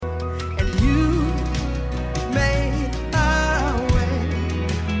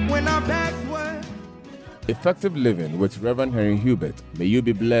Effective Living with Reverend Henry Hubert. May you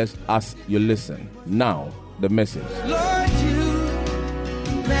be blessed as you listen. Now, the message. Lord,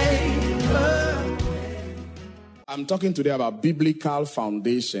 I'm talking today about biblical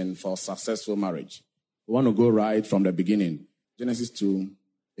foundation for successful marriage. We want to go right from the beginning. Genesis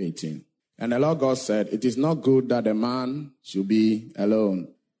 2:18. And the Lord God said, "It is not good that a man should be alone.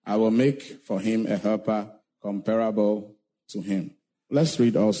 I will make for him a helper comparable to him." Let's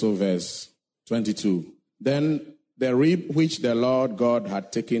read also verse 22. Then the rib which the Lord God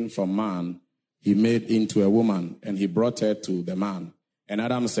had taken from man, he made into a woman, and he brought her to the man. And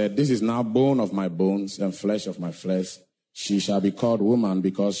Adam said, "This is now bone of my bones and flesh of my flesh. She shall be called woman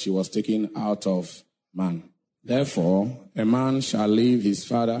because she was taken out of man. Therefore, a man shall leave his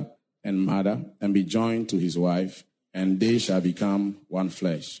father and mother and be joined to his wife, and they shall become one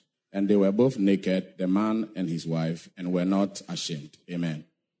flesh." And they were both naked, the man and his wife, and were not ashamed. Amen.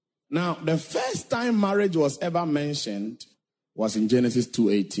 Now, the first time marriage was ever mentioned was in Genesis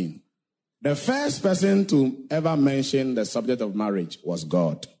 2:18. The first person to ever mention the subject of marriage was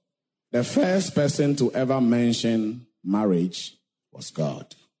God. The first person to ever mention marriage was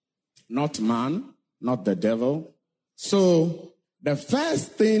God. Not man, not the devil. So, the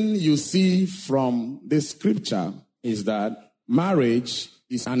first thing you see from this scripture is that marriage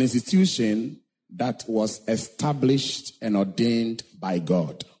is an institution that was established and ordained by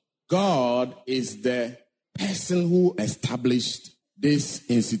God. God is the person who established this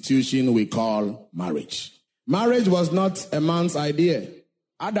institution we call marriage. Marriage was not a man's idea.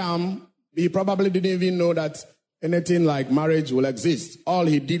 Adam, he probably didn't even know that anything like marriage will exist. All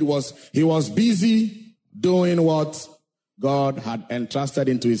he did was he was busy doing what God had entrusted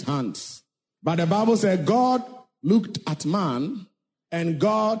into his hands. But the Bible said God looked at man and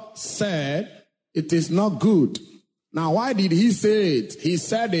God said, "It is not good." Now, why did he say it? He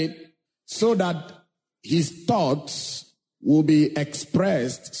said it so that his thoughts will be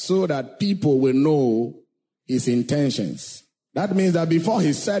expressed so that people will know his intentions. That means that before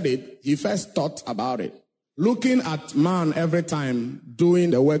he said it, he first thought about it. Looking at man every time doing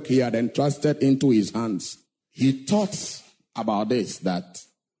the work he had entrusted into his hands, he thought about this, that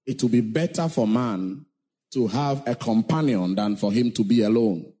it would be better for man to have a companion than for him to be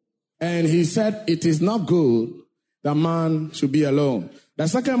alone. And he said, "It is not good that man should be alone." The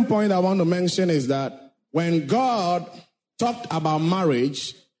second point I want to mention is that when God talked about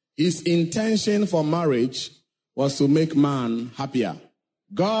marriage, his intention for marriage was to make man happier.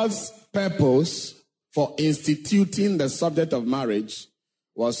 God's purpose for instituting the subject of marriage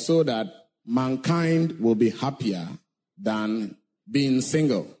was so that mankind will be happier than being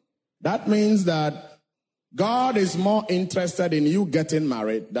single. That means that God is more interested in you getting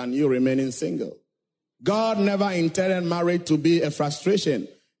married than you remaining single. God never intended marriage to be a frustration.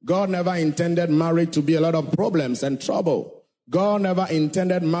 God never intended marriage to be a lot of problems and trouble. God never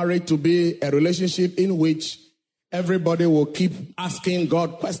intended marriage to be a relationship in which everybody will keep asking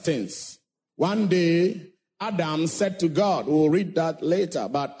God questions. One day, Adam said to God, we'll read that later,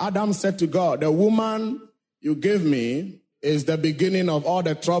 but Adam said to God, "The woman you gave me is the beginning of all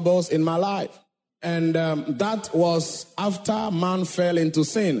the troubles in my life." And that was after man fell into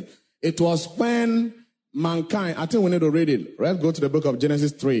sin. It was when mankind, I think we need to read it. Let's go to the book of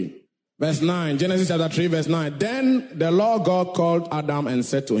Genesis 3, verse 9. Genesis chapter 3, verse 9. Then the Lord God called Adam and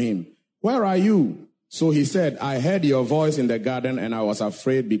said to him, "Where are you?" So he said, "I heard your voice in the garden, and I was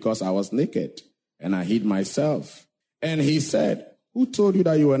afraid because I was naked, and I hid myself." And he said, "Who told you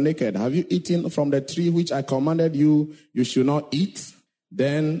that you were naked? Have you eaten from the tree which I commanded you should not eat?"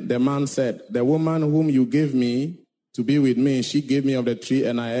 Then the man said, "The woman whom you gave me to be with me, she gave me of the tree,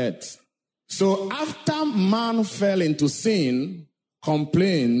 and I ate." So after man fell into sin,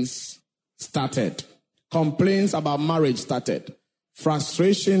 complaints started. Complaints about marriage started.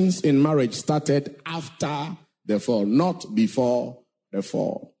 Frustrations in marriage started after the fall, not before the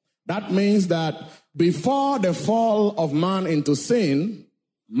fall. That means that before the fall of man into sin,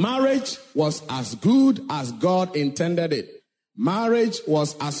 marriage was as good as God intended it. Marriage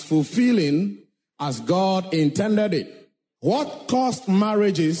was as fulfilling as God intended it. What caused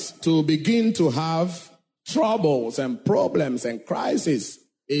marriages to begin to have troubles and problems and crises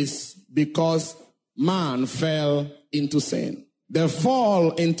is because man fell into sin. The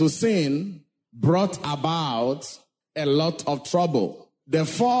fall into sin brought about a lot of trouble. The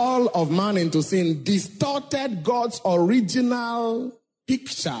fall of man into sin distorted God's original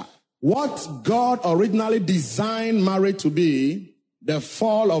picture. What God originally designed marriage to be, the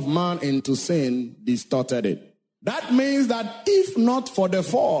fall of man into sin distorted it. That means that if not for the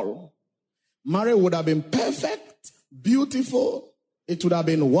fall, marriage would have been perfect, beautiful, it would have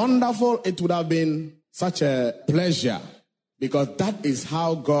been wonderful, it would have been such a pleasure, because that is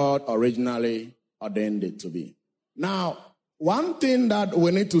how God originally ordained it to be. Now, one thing that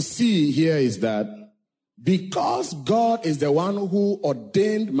we need to see here is that because God is the one who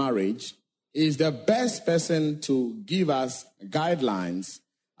ordained marriage, He is the best person to give us guidelines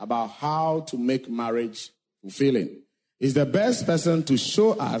about how to make marriage fulfilling. He's the best person to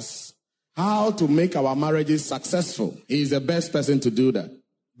show us how to make our marriages successful. He is the best person to do that.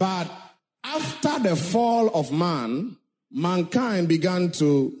 But after the fall of man, mankind began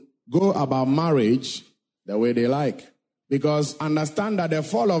to go about marriage the way they like. Because understand that the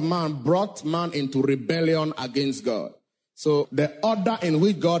fall of man brought man into rebellion against God. So the order in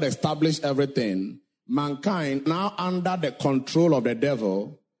which God established everything, mankind, now under the control of the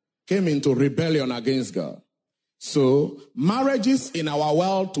devil, came into rebellion against God. So marriages in our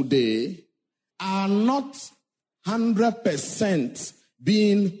world today are not 100%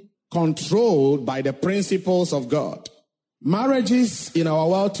 being controlled by the principles of God. Marriages in our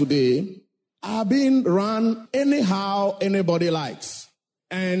world today are being run anyhow anybody likes.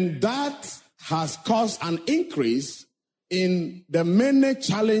 And that has caused an increase in the many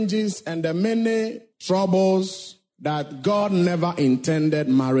challenges and the many troubles that God never intended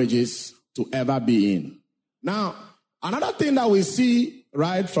marriages to ever be in. Now, another thing that we see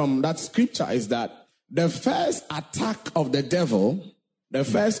right from that scripture is that the first attack of the devil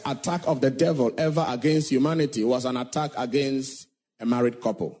ever against humanity was an attack against a married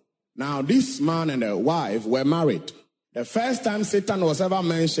couple. Now, this man and a wife were married. The first time Satan was ever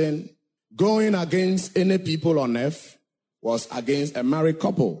mentioned going against any people on earth was against a married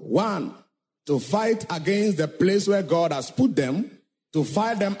couple. One, to fight against the place where God has put them, to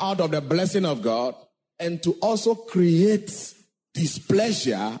fight them out of the blessing of God, and to also create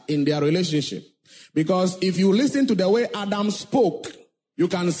displeasure in their relationship. Because if you listen to the way Adam spoke, you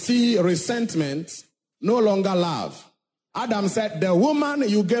can see resentment, no longer love. Adam said, the woman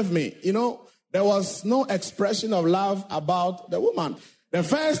you gave me, there was no expression of love about the woman. The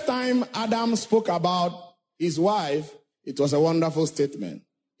first time Adam spoke about his wife, it was a wonderful statement.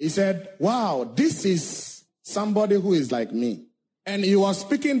 He said, wow, this is somebody who is like me. And he was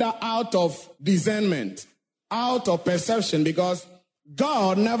speaking that out of discernment, out of perception, because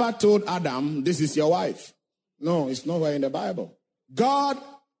God never told Adam, this is your wife. No, it's nowhere in the Bible. God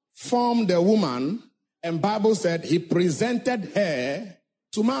formed the woman, and Bible said he presented her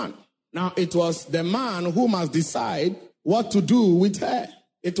to man. Now, it was the man who must decide what to do with her.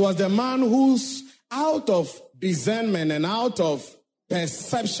 It was the man who's out of discernment and out of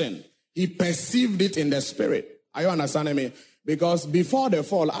perception, he perceived it in the spirit. Are you understanding me? Because before the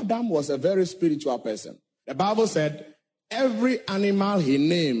fall, Adam was a very spiritual person. The Bible said every animal he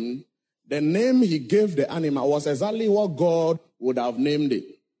named, the name he gave the animal was exactly what God would have named it.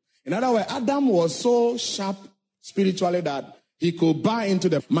 In other words, Adam was so sharp spiritually that he could buy into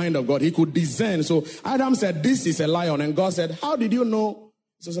the mind of God. He could discern. So Adam said, this is a lion. And God said, how did you know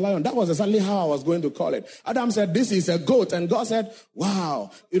it was a lion? That was exactly how I was going to call it. Adam said, this is a goat. And God said, wow.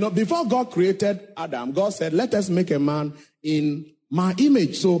 Before God created Adam, God said, let us make a man in my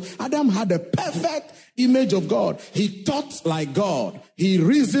image. So Adam had a perfect image of God. He thought like God. He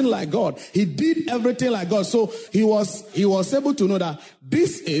reasoned like God. He did everything like God. So he was able to know that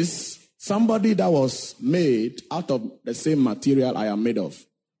this is somebody that was made out of the same material I am made of.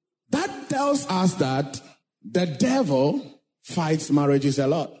 That tells us that the devil fights marriages a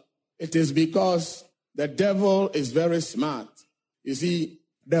lot. It is because the devil is very smart. You see,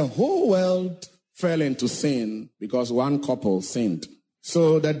 the whole world fell into sin because one couple sinned.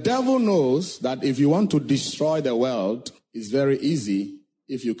 So the devil knows that if you want to destroy the world, it's very easy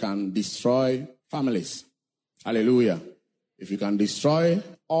if you can destroy families. Hallelujah. If you can destroy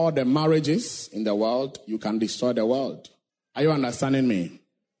all the marriages in the world, you can destroy the world. Are you understanding me?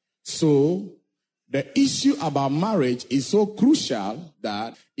 So the issue about marriage is so crucial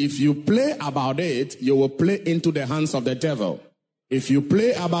that if you play about it, you will play into the hands of the devil. If you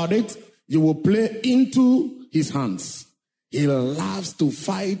play about it, you will play into his hands. He loves to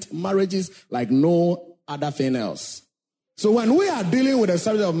fight marriages like no other thing else. So when we are dealing with the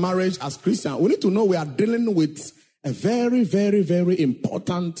subject of marriage as Christians, we need to know we are dealing with a very, very, very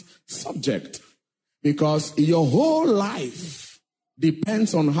important subject, because your whole life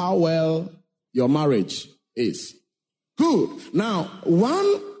depends on how well your marriage is. Good. Now,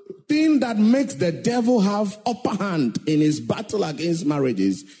 one thing that makes the devil have upper hand in his battle against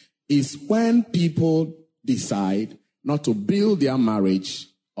marriages is when people decide not to build their marriage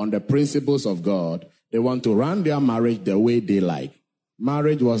on the principles of God. They want to run their marriage the way they like.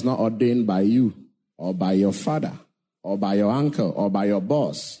 Marriage was not ordained by you or by your father or by your uncle or by your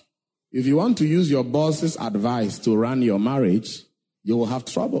boss. If you want to use your boss's advice to run your marriage, you will have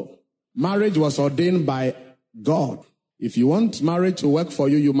trouble. Marriage was ordained by God. If you want marriage to work for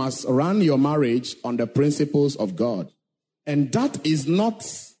you, you must run your marriage on the principles of God. And that is not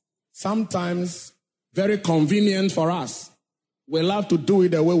sometimes very convenient for us. We love to do it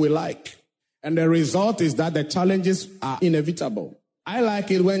the way we like. And the result is that the challenges are inevitable. I like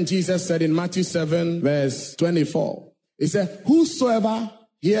it when Jesus said in Matthew 7, verse 24, he said, whosoever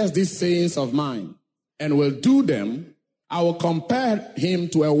hears these sayings of mine and will do them, I will compare him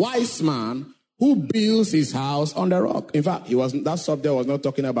to a wise man who builds his house on the rock. In fact, that subject was not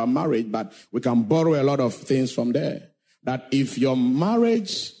talking about marriage, but we can borrow a lot of things from there. That if your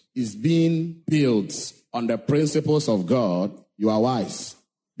marriage is being built on the principles of God, you are wise,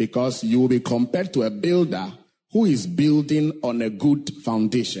 because you will be compared to a builder who is building on a good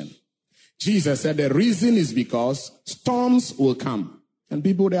foundation. Jesus said the reason is because storms will come. And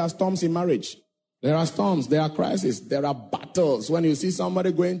people, there are storms in marriage. There are storms, there are crises, there are battles. When you see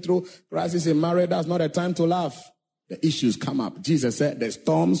somebody going through crisis in marriage, that's not a time to laugh. The issues come up. Jesus said the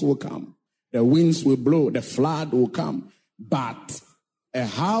storms will come. The winds will blow. The flood will come. But a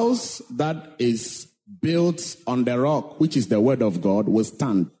house that is built on the rock, which is the word of God, will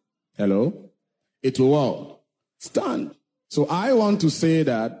stand. Hello? It will all stand. So I want to say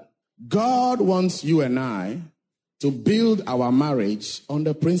that God wants you and I to build our marriage on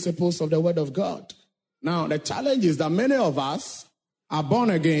the principles of the word of God. Now, the challenge is that many of us are born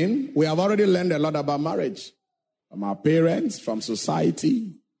again. We have already learned a lot about marriage from our parents, from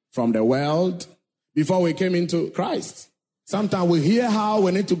society, from the world, before we came into Christ. Sometimes we hear how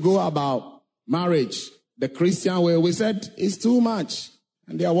we need to go about marriage the Christian way. We said, it's too much.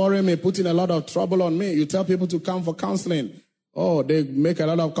 And they are worrying me, putting a lot of trouble on me. You tell people to come for counseling. Oh, they make a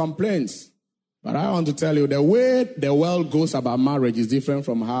lot of complaints. But I want to tell you, the way the world goes about marriage is different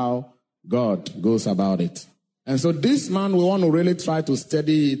from how God goes about it. And so this man, we want to really try to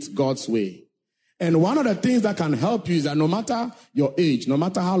study it God's way. And one of the things that can help you is that no matter your age, no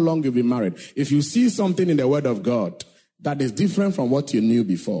matter how long you've been married, if you see something in the word of God that is different from what you knew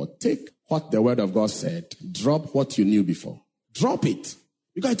before, take what the word of God said, drop what you knew before. Drop it.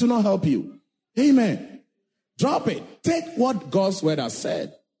 Because it will not help you. Amen. Drop it. Take what God's word has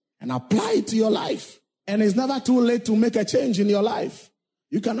said and apply it to your life. And it's never too late to make a change in your life.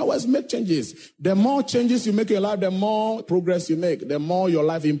 You can always make changes. The more changes you make in your life, the more progress you make, the more your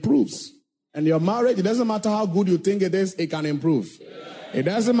life improves. And your marriage, it doesn't matter how good you think it is, it can improve. It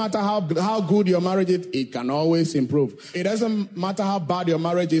doesn't matter how good your marriage is, it can always improve. It doesn't matter how bad your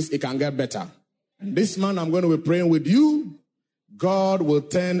marriage is, it can get better. And this man, I'm going to be praying with you. God will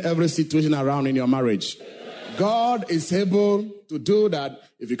turn every situation around in your marriage. God is able to do that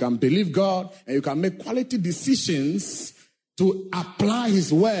if you can believe God and you can make quality decisions to apply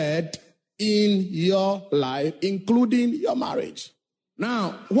his word in your life, including your marriage.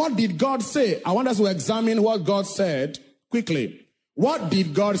 Now, what did God say? I want us to examine what God said quickly. What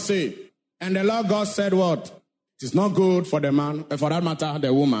did God say? And the Lord God said what? It is not good for the man, for that matter,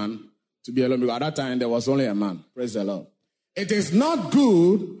 the woman, to be alone. Because at that time, there was only a man. Praise the Lord. It is not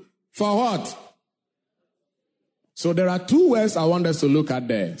good for what? So there are two words I want us to look at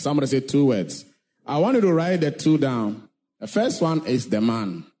there. Somebody say two words. I want you to write the two down. The first one is the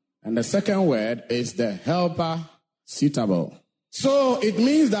man. And the second word is the helper suitable. So it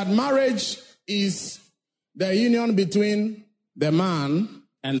means that marriage is the union between the man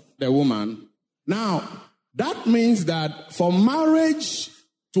and the woman. Now, that means that for marriage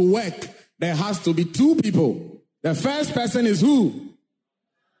to work, there has to be two people. The first person is who?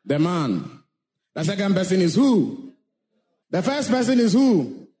 The man. The second person is who? The first person is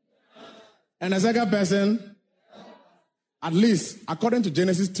who? And the second person? At least, according to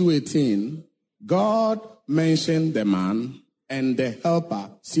Genesis 2:18, God mentioned the man and the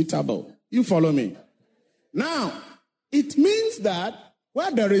helper suitable. You follow me? Now, it means that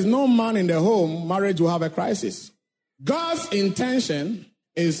where there is no man in the home, marriage will have a crisis. God's intention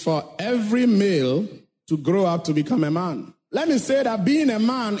is for every male to grow up to become a man. Let me say that being a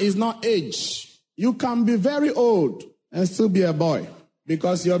man is not age. You can be very old and still be a boy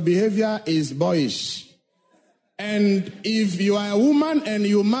because your behavior is boyish. And if you are a woman and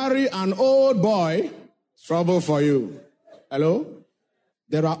you marry an old boy, it's trouble for you. Hello?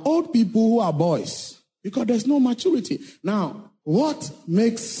 There are old people who are boys because there's no maturity. Now, what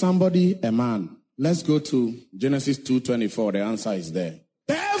makes somebody a man? Let's go to Genesis 2:24. The answer is there.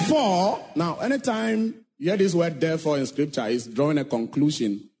 Therefore, now, anytime you hear this word therefore in scripture, it's drawing a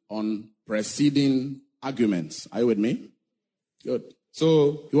conclusion on preceding arguments. Are you with me? Good.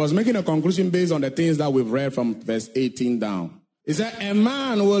 So he was making a conclusion based on the things that we've read from verse 18 down. He said, a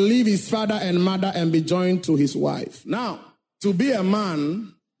man will leave his father and mother and be joined to his wife. Now, to be a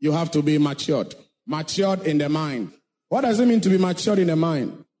man, you have to be matured. Matured in the mind. What does it mean to be matured in the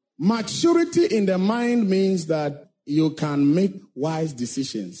mind? Maturity in the mind means that you can make wise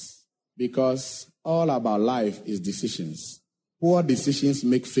decisions, because all about life is decisions. Poor decisions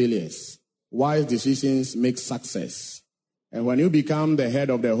make failures. Wise decisions make success. And when you become the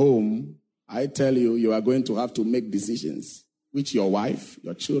head of the home, I tell you, you are going to have to make decisions with your wife,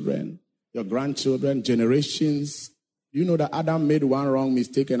 your children, your grandchildren, generations. You know that Adam made one wrong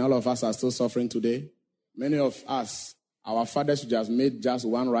mistake and all of us are still suffering today? Many of us, our fathers should have made just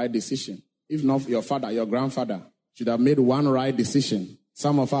one right decision. If not your father, your grandfather should have made one right decision.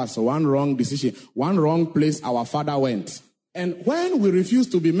 Some of us, one wrong decision. One wrong place our father went. And when we refuse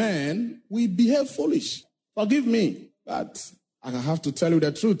to be men, we behave foolish. Forgive me, but I have to tell you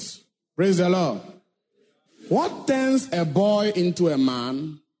the truth. Praise the Lord. What turns a boy into a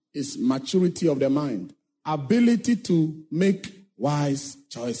man is maturity of the mind. Ability to make wise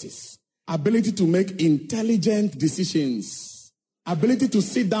choices. Ability to make intelligent decisions. Ability to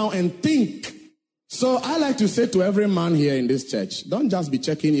sit down and think. So I like to say to every man here in this church, don't just be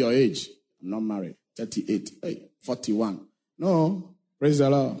checking your age. I'm not married. 38, 41. No, praise the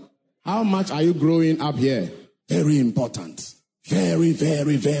Lord. How much are you growing up here? Very important. Very,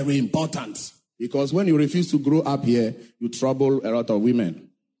 very, very important. Because when you refuse to grow up here, you trouble a lot of women.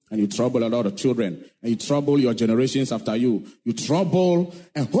 And you trouble a lot of children. And you trouble your generations after you. You trouble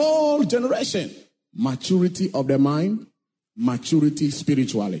a whole generation. Maturity of the mind. Maturity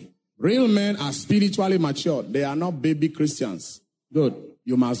spiritually. Real men are spiritually matured. They are not baby Christians. Good.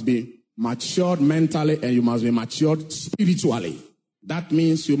 You must be matured mentally and you must be matured spiritually. That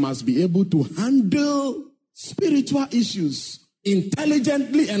means you must be able to handle spiritual issues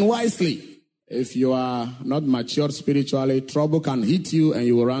intelligently and wisely. If you are not matured spiritually, trouble can hit you and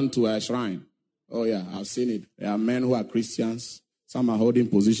you will run to a shrine. Oh yeah, I've seen it. There are men who are Christians. Some are holding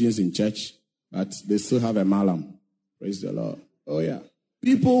positions in church, but they still have a malam. Praise the Lord. Oh yeah.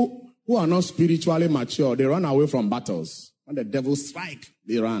 People who are not spiritually mature, they run away from battles. When the devil strikes,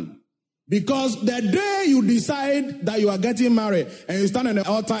 they run. Because the day you decide that you are getting married and you stand on the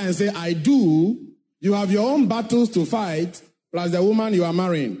altar and say, I do, you have your own battles to fight, plus the woman you are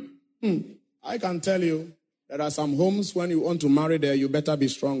marrying. I can tell you, there are some homes when you want to marry there, you better be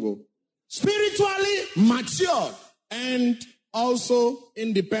strong. Spiritually mature and also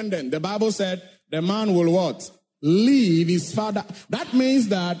independent. The Bible said the man will what? Leave his father. That means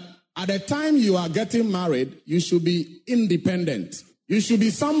that at the time you are getting married, you should be independent. You should be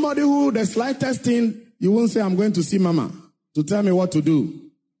somebody who the slightest thing, you won't say, I'm going to see mama to tell me what to do.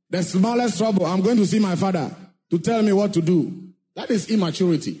 The smallest trouble, I'm going to see my father to tell me what to do. That is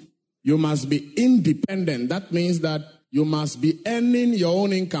immaturity. You must be independent. That means that you must be earning your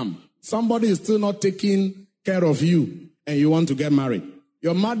own income. Somebody is still not taking care of you and you want to get married.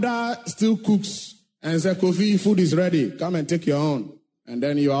 Your mother still cooks and says, Kofi, food is ready. Come and take your own. And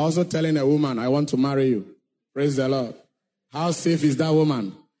then you are also telling a woman, I want to marry you. Praise the Lord. How safe is that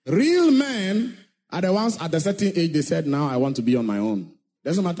woman? Real men are the ones at a certain age, they said, now I want to be on my own.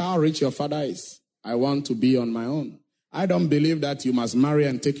 Doesn't matter how rich your father is. I want to be on my own. I don't believe that you must marry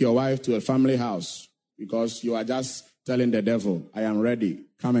and take your wife to a family house because you are just telling the devil, I am ready.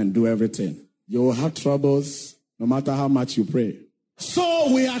 Come and do everything. You will have troubles no matter how much you pray.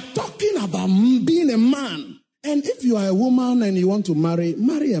 So we are talking about being a man. And if you are a woman and you want to marry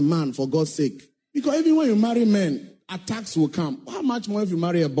a man for God's sake. Because even when you marry men, attacks will come. How much more if you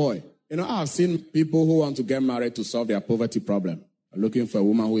marry a boy? You know, I've seen people who want to get married to solve their poverty problem. Looking for a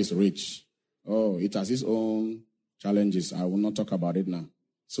woman who is rich. Oh, it has its own challenges. I will not talk about it now.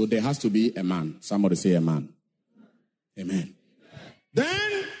 So there has to be a man. Somebody say a man. Amen.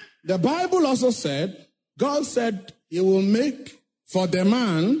 Then the Bible also said, God said he will make for the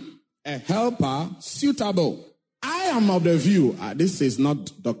man a helper suitable. I am of the view, this is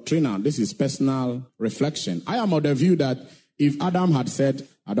not doctrinal, this is personal reflection. I am of the view that if Adam had said,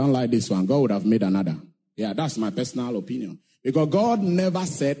 I don't like this one, God would have made another. Yeah, that's my personal opinion. Because God never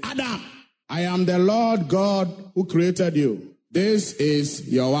said, Adam, I am the Lord God who created you. This is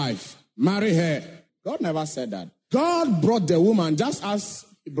your wife. Marry her. God never said that. God brought the woman just as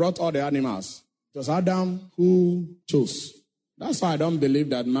he brought all the animals. It was Adam who chose. That's why I don't believe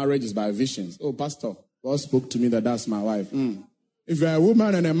that marriage is by visions. Oh, pastor, God spoke to me that that's my wife. If you're a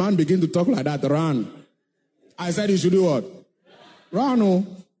woman and a man begin to talk like that, run. I said you should do what? Run. Oh.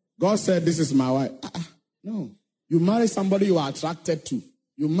 God said this is my wife. No. You marry somebody you are attracted to.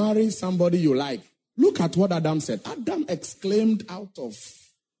 You marry somebody you like. Look at what Adam said. Adam exclaimed out of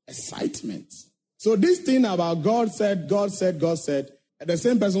excitement. So this thing about God said, and the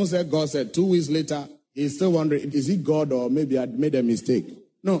same person who said God said 2 weeks later, he's still wondering, is it God or maybe I made a mistake?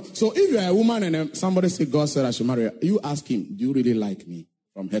 No. So if you're a woman and somebody said God said I should marry her, you ask him, do you really like me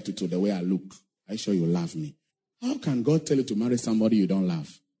from head to toe, the way I look? Are you sure you love me? How can God tell you to marry somebody you don't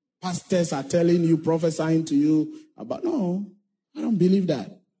love? Pastors are telling you, prophesying to you about, no, I don't believe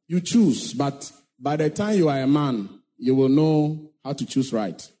that. You choose, but by the time you are a man, you will know how to choose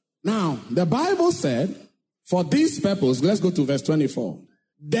right. Now, the Bible said, for this purpose, let's go to verse 24.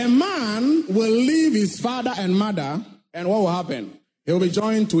 The man will leave his father and mother, and what will happen? He will be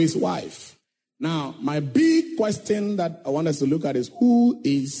joined to his wife. Now, my big question that I want us to look at is, who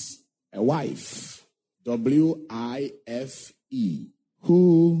is a wife? W-I-F-E.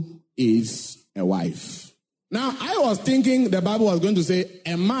 Who is a wife? Now, I was thinking the Bible was going to say,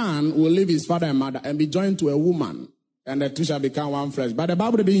 a man will leave his father and mother and be joined to a woman, and the two shall become one flesh. But the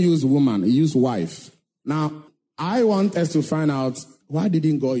Bible didn't use woman, it used wife. Now, I want us to find out, why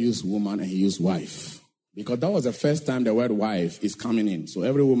didn't God use woman and he used wife? Because that was the first time the word wife is coming in. So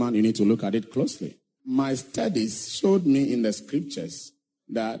every woman, you need to look at it closely. My studies showed me in the scriptures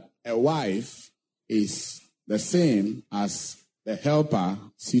that a wife is the same as the helper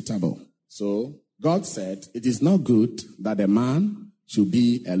suitable. So God said, it is not good that a man should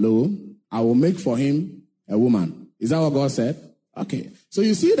be alone. I will make for him a woman. Is that what God said? Okay. So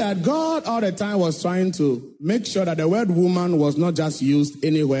you see that God all the time was trying to make sure that the word woman was not just used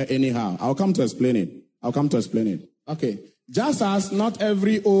anywhere, anyhow. I'll come to explain it. Okay. Just as not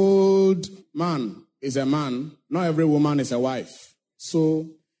every old man is a man, not every woman is a wife. So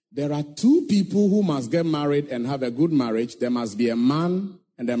there are two people who must get married and have a good marriage. There must be a man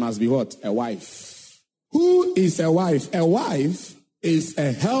and there must be what? A wife. Who is a wife? A wife is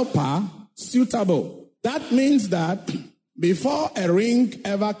a helper suitable. That means that before a ring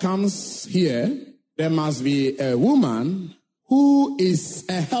ever comes here, there must be a woman who is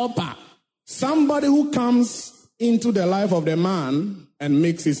a helper. Somebody who comes into the life of the man and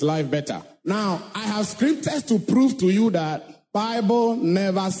makes his life better. Now, I have scriptures to prove to you that Bible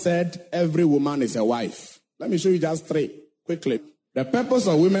never said every woman is a wife. Let me show you just 3 quickly. The purpose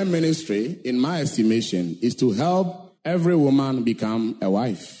of women ministry, in my estimation, is to help every woman become a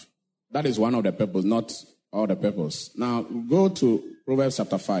wife. That is one of the purposes, not all the purpose. Now, go to Proverbs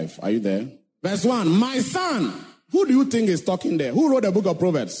chapter 5. Are you there? Verse 1. My son. Who do you think is talking there? Who wrote the book of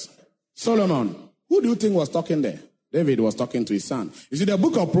Proverbs? Solomon. Who do you think was talking there? David was talking to his son. You see, the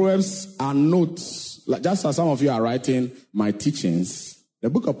book of Proverbs are notes. Like just as some of you are writing my teachings, the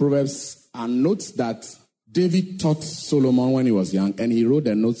book of Proverbs are notes that David taught Solomon when he was young, and he wrote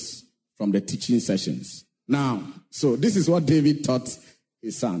the notes from the teaching sessions. Now, so this is what David taught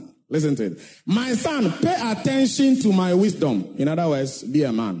his son. Listen to it. My son, pay attention to my wisdom. In other words, be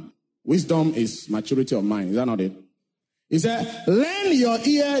a man. Wisdom is maturity of mind. Is that not it? He said, lend your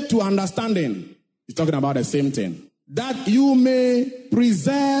ear to understanding. He's talking about the same thing. That you may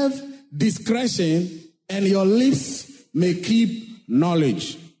preserve discretion and your lips may keep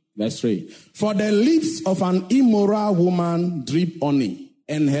knowledge. Verse 3. For the lips of an immoral woman drip honey,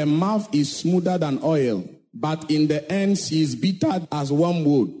 and her mouth is smoother than oil. But in the end she is bitter as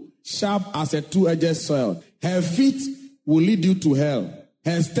wormwood, sharp as a two-edged sword. Her feet will lead you to hell.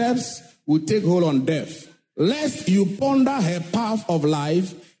 Her steps will take hold on death. Lest you ponder her path of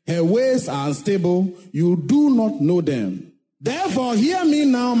life, her ways are unstable, you do not know them. Therefore, hear me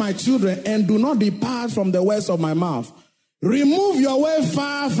now, my children, and do not depart from the words of my mouth. Remove your way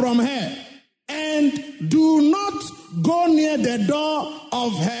far from her, and do not go near the door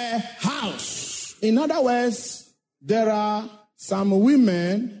of her house. In other words, there are some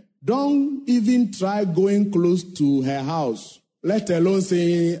women, don't even try going close to her house, let alone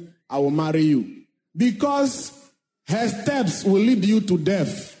saying, I will marry you. Because her steps will lead you to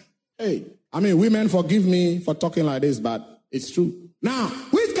death. Hey, women, forgive me for talking like this, but it's true. Now,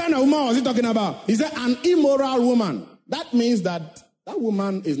 which kind of woman was he talking about? He said an immoral woman. That means that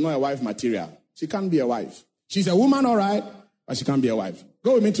woman is not a wife material. She can't be a wife. She's a woman, all right, but she can't be a wife.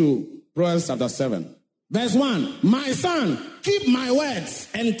 Go with me to Proverbs chapter 7. Verse 1. My son, keep my words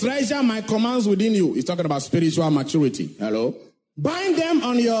and treasure my commands within you. He's talking about spiritual maturity. Hello? Bind them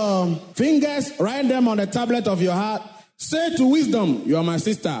on your fingers, write them on the tablet of your heart. Say to wisdom, you are my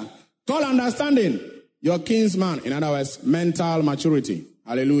sister. Call understanding, your kinsman. In other words, mental maturity.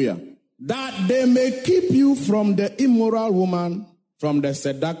 Hallelujah. That they may keep you from the immoral woman, from the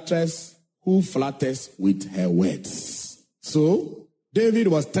seductress who flatters with her words. So, David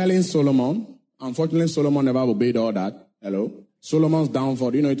was telling Solomon. Unfortunately, Solomon never obeyed all that. Hello? Solomon's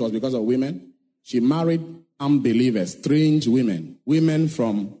downfall, it was because of women. She married unbelievers, strange women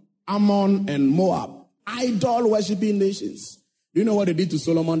from Ammon and Moab, idol-worshipping nations. Do you know what they did to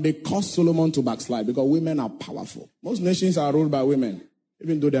Solomon? They caused Solomon to backslide because women are powerful. Most nations are ruled by women,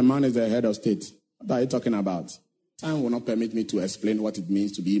 even though the man is the head of state. What are you talking about? Time will not permit me to explain what it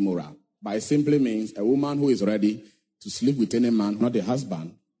means to be immoral. But it simply means a woman who is ready to sleep with any man, not a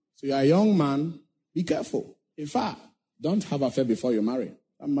husband. So you're a young man, be careful. In fact, don't have an affair before you marry.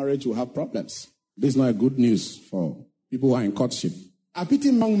 That marriage will have problems. This is not a good news for people who are in courtship. I pity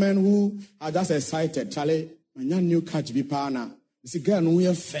young men who are just excited. Charlie, my new catch be partner. It's a girl who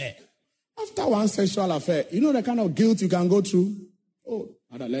is fair. After one sexual affair, you know the kind of guilt you can go through? Oh,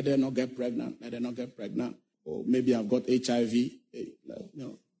 let her not get pregnant. Let her not get pregnant. Oh, maybe I've got HIV.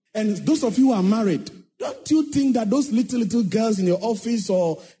 No. And those of you who are married, don't you think that those little girls in your office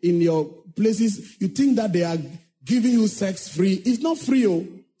or in your places, you think that they are giving you sex free? It's not free. Oh.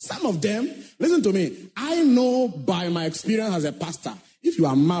 Some of them, listen to me, I know by my experience as a pastor, if you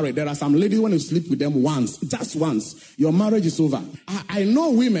are married, there are some ladies when you sleep with them once, just once, your marriage is over. I know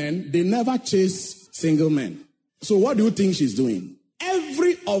women, they never chase single men. So what do you think she's doing?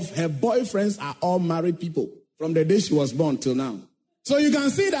 Every of her boyfriends are all married people from the day she was born till now. So you can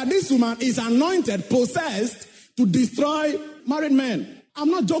see that this woman is anointed, possessed to destroy married men.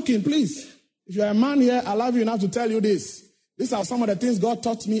 I'm not joking, please. If you're a man here, I love you enough to tell you this. These are some of the things God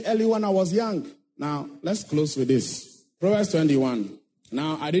taught me early when I was young. Now, let's close with this. Proverbs 21.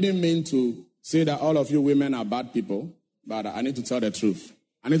 Now, I didn't mean to say that all of you women are bad people, but I need to tell the truth.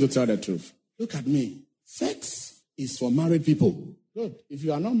 I need to tell the truth. Look at me. Sex is for married people. Good. If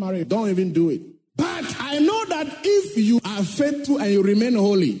you are not married, don't even do it. But I know that if you are faithful and you remain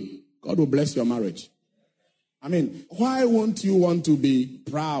holy, God will bless your marriage. I mean, why won't you want to be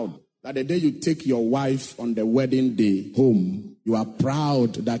proud that the day you take your wife on the wedding day home, you are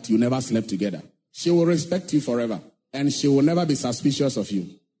proud that you never slept together? She will respect you forever. And she will never be suspicious of you.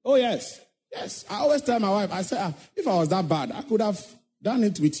 Oh, yes. Yes. I always tell my wife, I say, if I was that bad, I could have done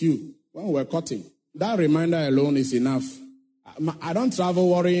it with you when we were cutting. That reminder alone is enough. I don't travel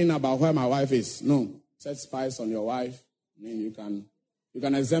worrying about where my wife is. No. Set spice on your wife. I mean, you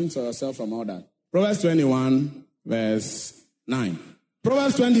can exempt yourself from all that. Proverbs 21, verse 9.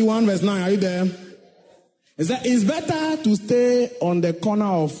 Proverbs 21, verse 9. Are you there? It says, it's better to stay on the corner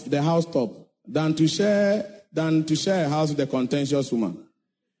of the housetop than to share a house with a contentious woman.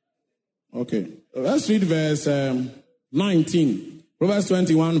 Okay. Let's read verse 19. Proverbs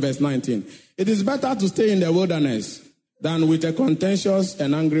 21, verse 19. It is better to stay in the wilderness than with a contentious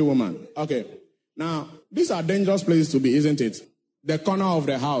and angry woman. Okay. Now, these are dangerous places to be, isn't it? The corner of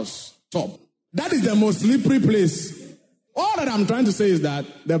the house, top. That is the most slippery place. All that I'm trying to say is that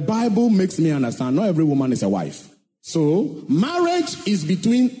the Bible makes me understand not every woman is a wife. So, marriage is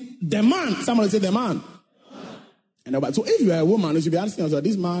between the man. Somebody say the man. And so if you are a woman, you should be asking yourself,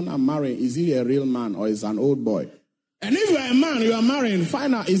 this man I'm marrying, is he a real man or is he an old boy? And if you are a man, you are marrying,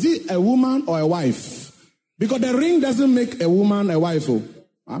 find out, is he a woman or a wife? Because the ring doesn't make a woman a wife. Oh.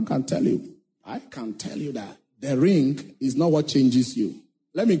 I can tell you that the ring is not what changes you.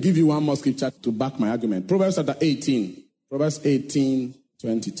 Let me give you one more scripture to back my argument. Proverbs chapter 18. Proverbs 18,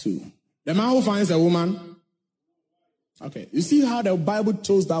 22. The man who finds a woman. Okay. You see how the Bible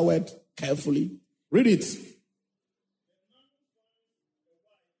chose that word carefully? Read it.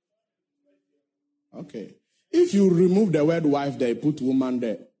 Okay. If you remove the word wife there, put woman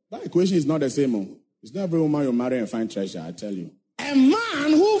there, that equation is not the same. Oh. It's not every woman you marry and find treasure, I tell you. A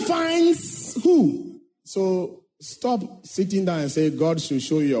man who finds who? So stop sitting down and say, God should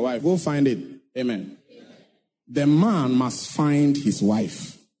show you your wife. Go find it. Amen. The man must find his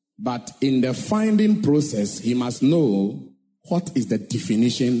wife. But in the finding process, he must know what is the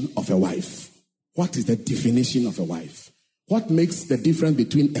definition of a wife. What is the definition of a wife? What makes the difference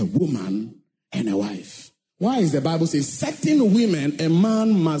between a woman and a wife? Why is the Bible say certain women, a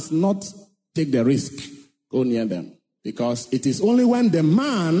man must not take the risk, go near them? Because it is only when the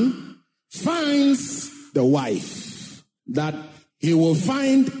man finds the wife that he will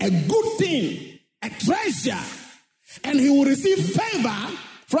find a good thing, a treasure, and he will receive favor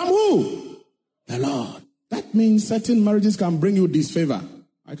from who? The Lord. That means certain marriages can bring you disfavor.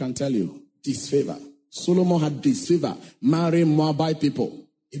 I can tell you, disfavor. Solomon had disfavor, marrying Moabite people.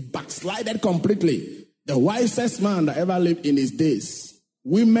 He backslided completely. The wisest man that ever lived in his days.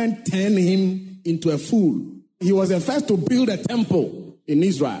 Women turned him into a fool. He was the first to build a temple in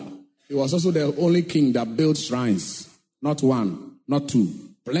Israel. He was also the only king that built shrines. Not one, not two.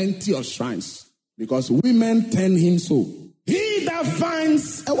 Plenty of shrines. Because women turned him so. He that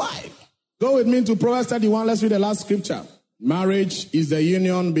finds a wife. Go with me to Proverbs 31. Let's read the last scripture. Marriage is the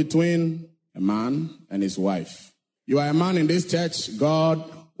union between a man and his wife. You are a man in this church. God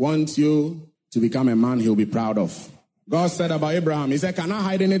wants you to become a man he'll be proud of. God said about Abraham, he said, can I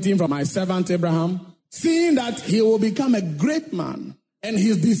hide anything from my servant Abraham? Seeing that he will become a great man, and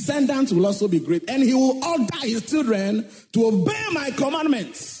his descendants will also be great, and he will order his children to obey my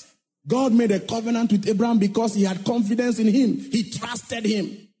commandments. God made a covenant with Abraham because he had confidence in him. He trusted him.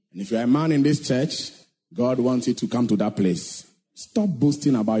 And if you're a man in this church, God wants you to come to that place. Stop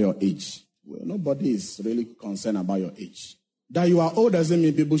boasting about your age. Well, nobody is really concerned about your age. That you are old doesn't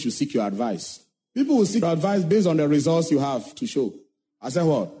mean people should seek your advice. People will seek your advice based on the results you have to show. I said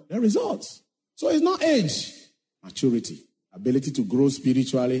what? The results. So it's not age. Maturity. Ability to grow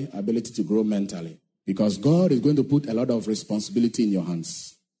spiritually, ability to grow mentally. Because God is going to put a lot of responsibility in your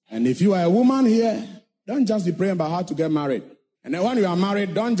hands. And if you are a woman here, don't just be praying about how to get married. And then when you are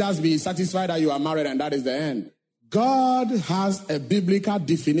married, don't just be satisfied that you are married and that is the end. God has a biblical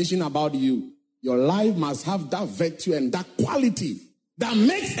definition about you. Your life must have that virtue and that quality that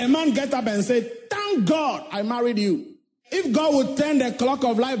makes a man get up and say, thank God I married you. If God would turn the clock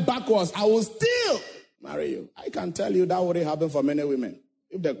of life backwards, I will still marry you. I can tell you that wouldn't happen for many women.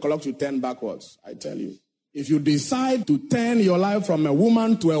 If the clock should turn backwards, I tell you. If you decide to turn your life from a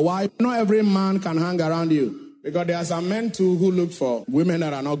woman to a wife, not every man can hang around you. Because there are some men too who look for women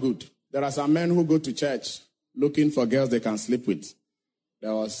that are not good. There are some men who go to church looking for girls they can sleep with.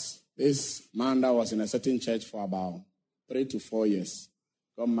 There was this man that was in a certain church for about 3 to 4 years.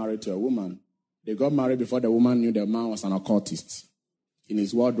 Got married to a woman. They got married before the woman knew the man was an occultist. In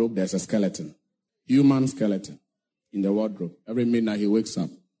his wardrobe, there's a skeleton. Human skeleton in the wardrobe. Every midnight he wakes up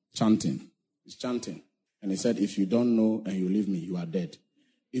chanting. He's chanting. And he said, if you don't know and you leave me, you are dead.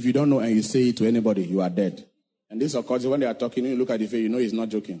 If you don't know and you say it to anybody, you are dead. And this occultist, when they are talking, you look at the face, you know he's not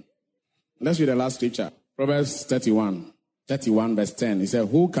joking. Let's read the last scripture. Proverbs 31 verse 10. He said,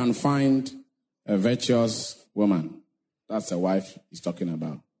 who can find a virtuous woman? That's a wife he's talking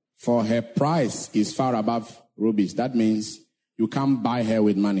about. For her price is far above rubies. That means you can't buy her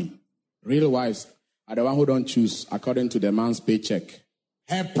with money. Real wives are the one who don't choose according to the man's paycheck.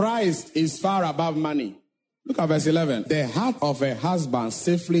 Her price is far above money. Look at verse 11. The heart of a husband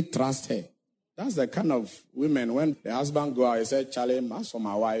safely trusts her. That's the kind of women, when the husband go out, he said, Charlie, as for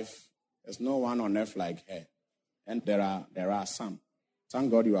my wife, there's no one on earth like her. And there are some. Thank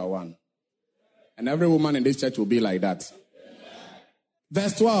God you are one. And every woman in this church will be like that.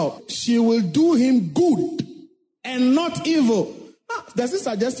 Verse 12. She will do him good and not evil. Does it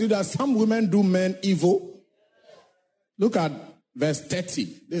suggest to you that some women do men evil? Look at verse 30.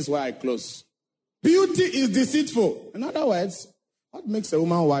 This is where I close. Beauty is deceitful. In other words, what makes a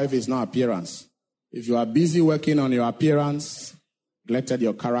woman wife is not appearance. If you are busy working on your appearance, neglected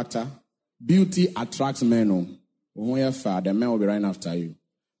your character, beauty attracts men. The men will be running after you.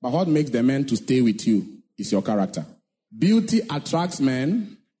 But what makes the men to stay with you is your character. Beauty attracts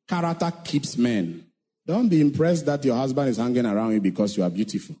men. Character keeps men. Don't be impressed that your husband is hanging around you because you are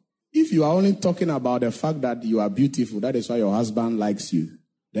beautiful. If you are only talking about the fact that you are beautiful, that is why your husband likes you,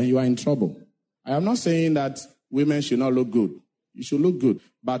 then you are in trouble. I am not saying that women should not look good. You should look good,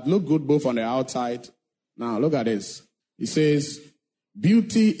 but look good both on the outside. Now, look at this. It says,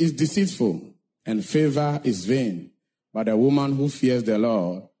 beauty is deceitful and favor is vain, but a woman who fears the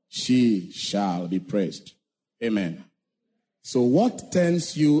Lord, she shall be praised. Amen. So what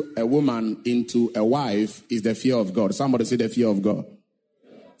turns you, a woman, into a wife is the fear of God. Somebody say the fear of God.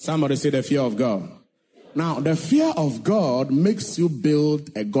 Somebody say the fear of God. Now, the fear of God makes you build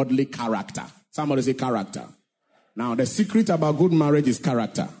a godly character. Somebody say character. Now, the secret about good marriage is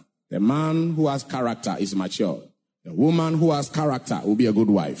character. The man who has character is mature. The woman who has character will be a good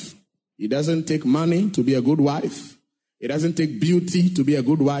wife. It doesn't take money to be a good wife. It doesn't take beauty to be a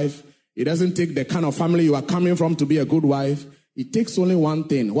good wife. It doesn't take the kind of family you are coming from to be a good wife. It takes only one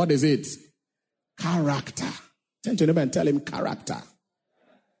thing. What is it? Character. Turn to your neighbor and tell him character.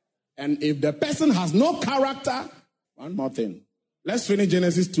 And if the person has no character, one more thing. Let's finish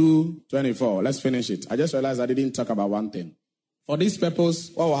Genesis 2:24. Let's finish it. I just realized I didn't talk about one thing. For this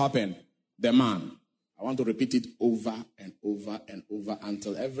purpose, what will happen? The man. I want to repeat it over and over and over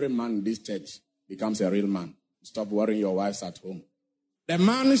until every man in this church becomes a real man. Stop worrying your wives at home. The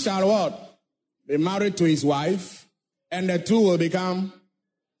man shall what? Be married to his wife, and the two will become.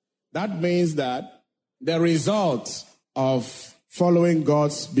 That means that the result of following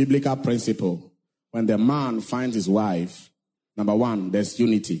God's biblical principle, when the man finds his wife, number one, there's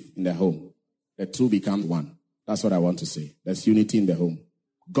unity in the home. The two become one. That's what I want to say. There's unity in the home.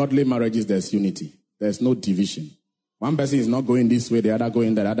 Godly marriages, there's unity. There's no division. One person is not going this way, the other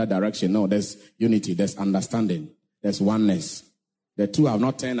going the other direction. No, there's unity. There's understanding. There's oneness. The two have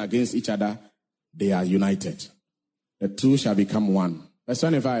not turned against each other. They are united. The two shall become one. Verse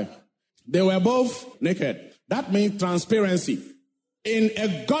 25. They were both naked. That means transparency. In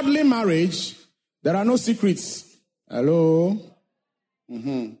a godly marriage, there are no secrets. Hello?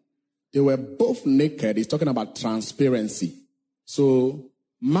 They were both naked. He's talking about transparency. So,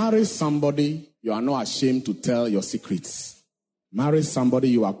 marry somebody you are not ashamed to tell your secrets. Marry somebody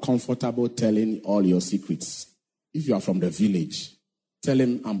you are comfortable telling all your secrets. If you are from the village, tell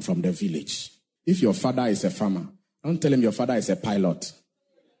him I'm from the village. If your father is a farmer, don't tell him your father is a pilot.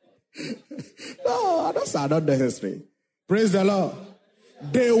 No, those are not necessary. Praise the Lord.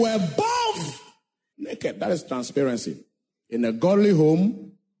 They were both naked. That is transparency. In a godly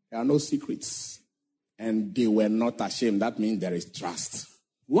home, there are no secrets. And they were not ashamed. That means there is trust.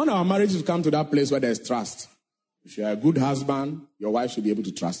 We want our marriage to come to that place where there is trust. If you are a good husband, your wife should be able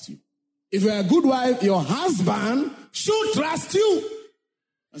to trust you. If you are a good wife, your husband should trust you.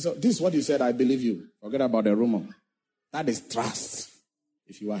 And so this is what you said, I believe you. Forget about the rumor. That is trust.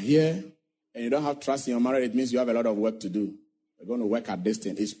 If you are here and you don't have trust in your marriage, it means you have a lot of work to do. You're going to work at this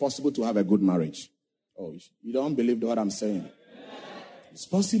thing. It's possible to have a good marriage. Oh, you don't believe what I'm saying. It's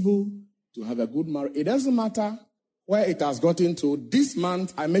possible to have a good marriage. It doesn't matter where it has gotten to. This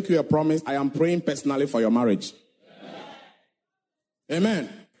month, I make you a promise. I am praying personally for your marriage. Amen.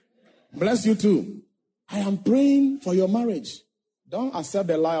 Bless you too. I am praying for your marriage. Don't accept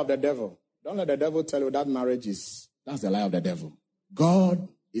the lie of the devil. Don't let the devil tell you that marriage that's the lie of the devil. God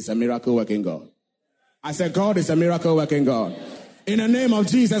is a miracle working God. I said God is a miracle working God. In the name of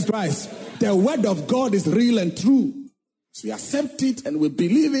Jesus Christ, the word of God is real and true. So we accept it and we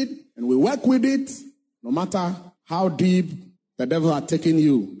believe it and we work with it. No matter how deep the devil has taken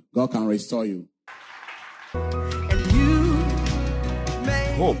you, God can restore you.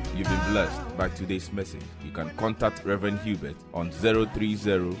 Hope you've been blessed by today's message. You can contact Reverend Hubert on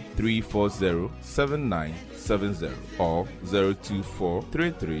 030-340-7970 or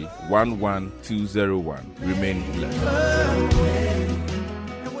 024-33-11201. Remain blessed.